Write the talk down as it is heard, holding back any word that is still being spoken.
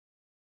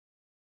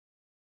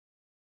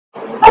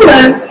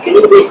Hello, can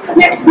you please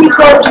connect me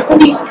to our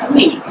Japanese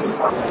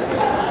colleagues?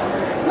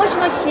 もし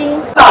もし。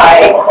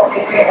 Hi,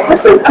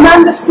 this is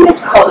Amanda Smith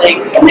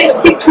calling. Can I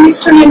speak to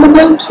Mr.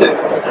 Yamamoto?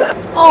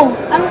 Oh,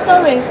 I'm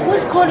sorry.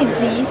 Who's calling,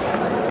 please?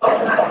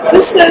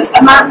 This is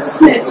Amanda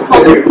Smith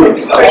calling for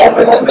Mr.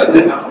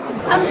 Yamamoto.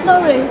 I'm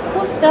sorry.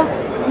 What's the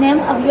name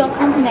of your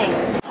company?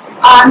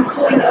 I'm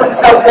calling from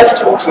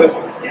Southwestern Group.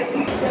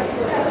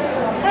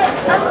 Hey,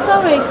 I'm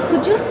sorry.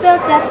 Could you spell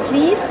that,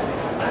 please?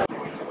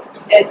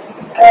 It's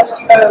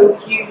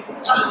SOUTHESTERMGROUP.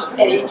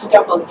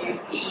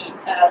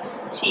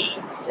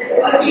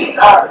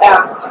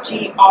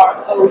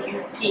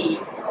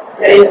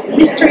 Is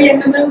Mr.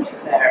 Yamamoto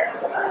there?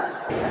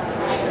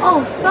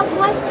 Oh,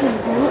 Southwestern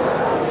Group.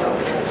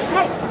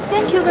 Hey,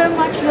 thank you very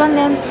much. Your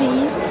name,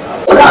 please.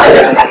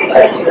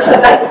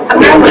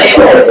 Amanda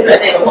Smith.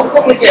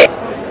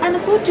 And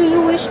who do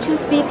you wish to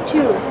speak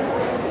to?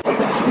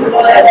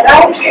 As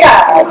I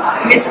said,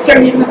 Mr.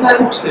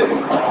 Yamamoto.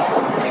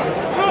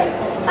 Hey,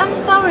 I'm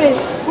sorry.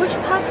 Which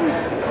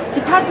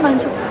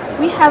department?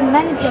 We have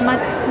many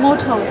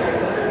mottos.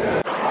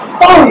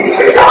 Oh,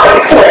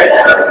 of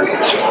course.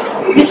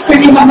 Mr.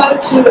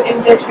 Yamamoto in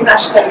the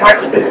International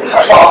Marketing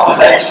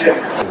Department.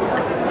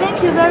 Thank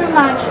you very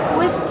much.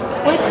 Wait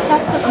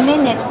just a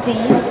minute,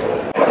 please.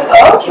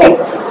 Okay.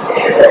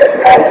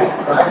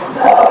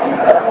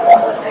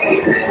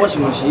 もし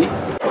もし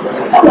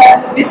Hello,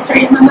 Mr.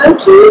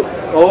 Yamamoto.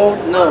 Oh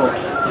no,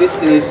 this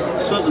is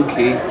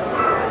Suzuki.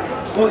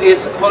 Who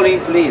is calling,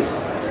 please?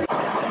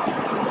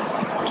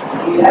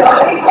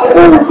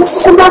 Oh, this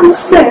is Amanda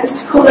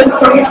Smith calling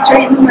for Mr.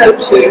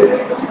 Yamamoto.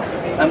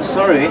 I'm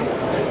sorry.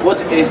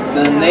 What is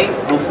the name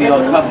of your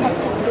company?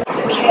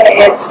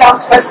 Okay, it's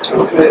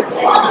Southwestern Group.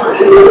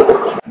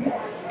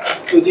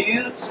 Could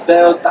you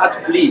spell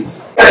that,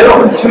 please?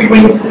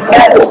 SOUTHESTERMGROUP.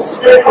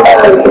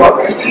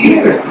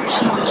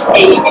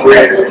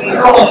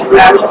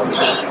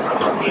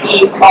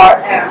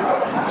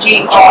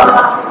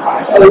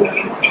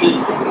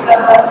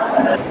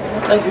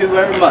 Thank you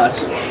very much.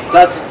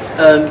 That's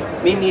a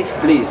minute,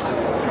 please.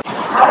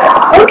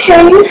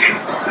 Okay.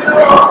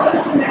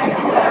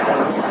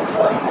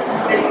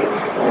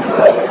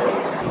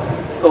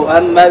 Oh,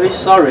 I'm very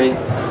sorry,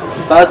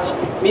 but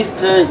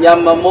Mr.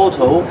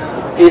 Yamamoto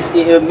is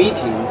in a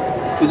meeting.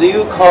 Could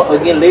you call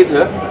again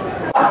later?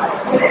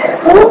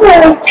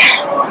 Alright.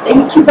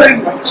 Thank you very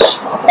much.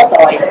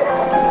 Bye-bye.